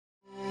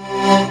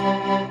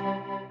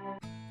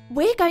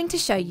We're going to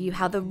show you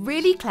how the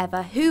really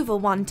clever Hoover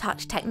One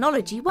Touch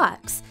technology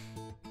works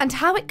and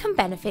how it can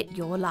benefit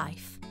your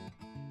life.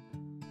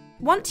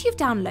 Once you've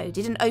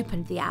downloaded and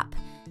opened the app,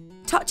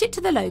 touch it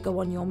to the logo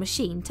on your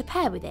machine to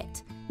pair with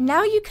it.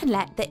 Now you can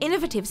let the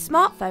innovative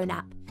smartphone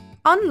app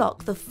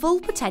unlock the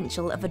full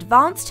potential of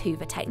advanced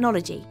Hoover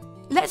technology.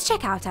 Let's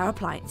check out our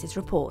appliances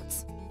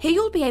reports. Here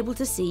you'll be able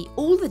to see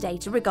all the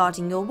data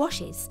regarding your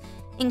washes,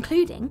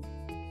 including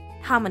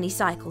how many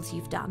cycles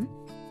you've done,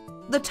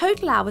 the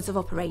total hours of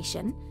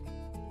operation,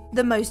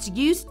 the most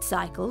used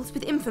cycles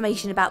with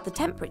information about the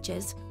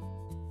temperatures,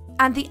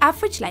 and the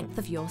average length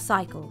of your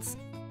cycles.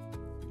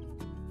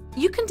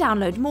 You can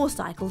download more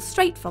cycles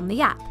straight from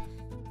the app.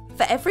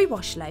 For every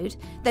wash load,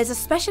 there's a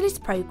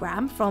specialist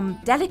program from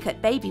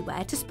delicate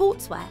babywear to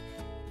sportswear.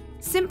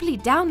 Simply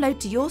download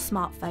to your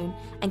smartphone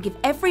and give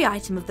every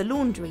item of the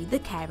laundry the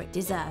care it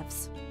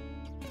deserves.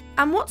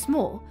 And what's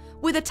more,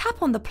 with a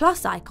tap on the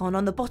plus icon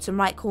on the bottom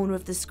right corner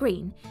of the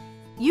screen,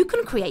 you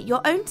can create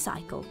your own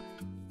cycle,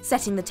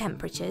 setting the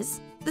temperatures,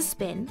 the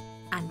spin,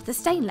 and the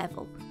stain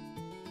level.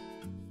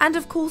 And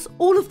of course,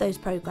 all of those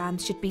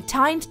programs should be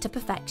timed to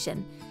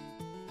perfection.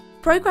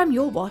 Program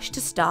your wash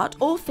to start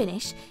or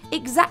finish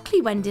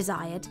exactly when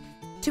desired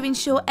to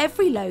ensure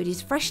every load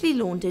is freshly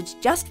laundered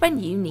just when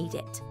you need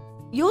it.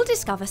 You'll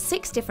discover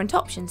 6 different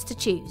options to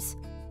choose.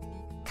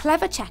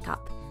 Clever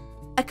Checkup,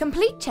 a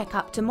complete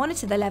checkup to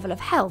monitor the level of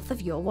health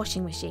of your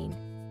washing machine.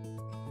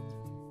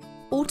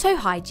 Auto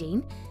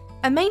Hygiene,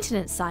 a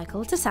maintenance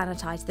cycle to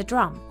sanitize the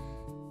drum.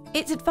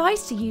 It's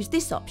advised to use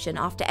this option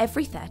after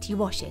every 30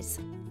 washes.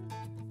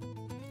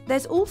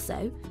 There's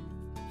also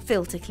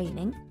Filter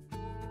Cleaning,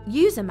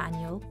 User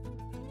Manual,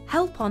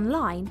 Help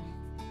Online,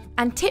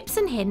 and Tips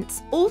and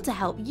Hints, all to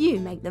help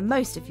you make the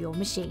most of your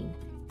machine.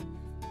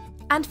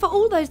 And for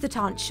all those that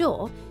aren't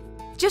sure,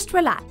 just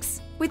relax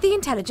with the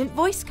Intelligent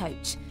Voice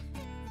Coach.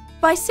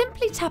 By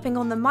simply tapping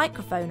on the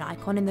microphone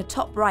icon in the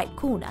top right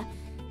corner,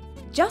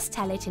 just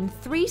tell it in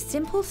 3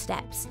 simple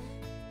steps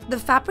the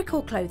fabric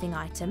or clothing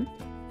item,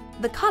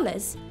 the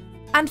colours,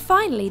 and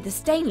finally the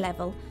stain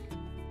level,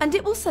 and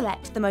it will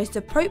select the most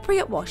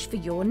appropriate wash for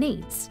your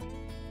needs.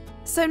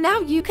 So now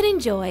you can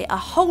enjoy a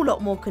whole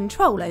lot more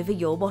control over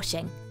your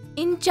washing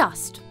in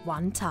just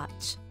one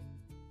touch.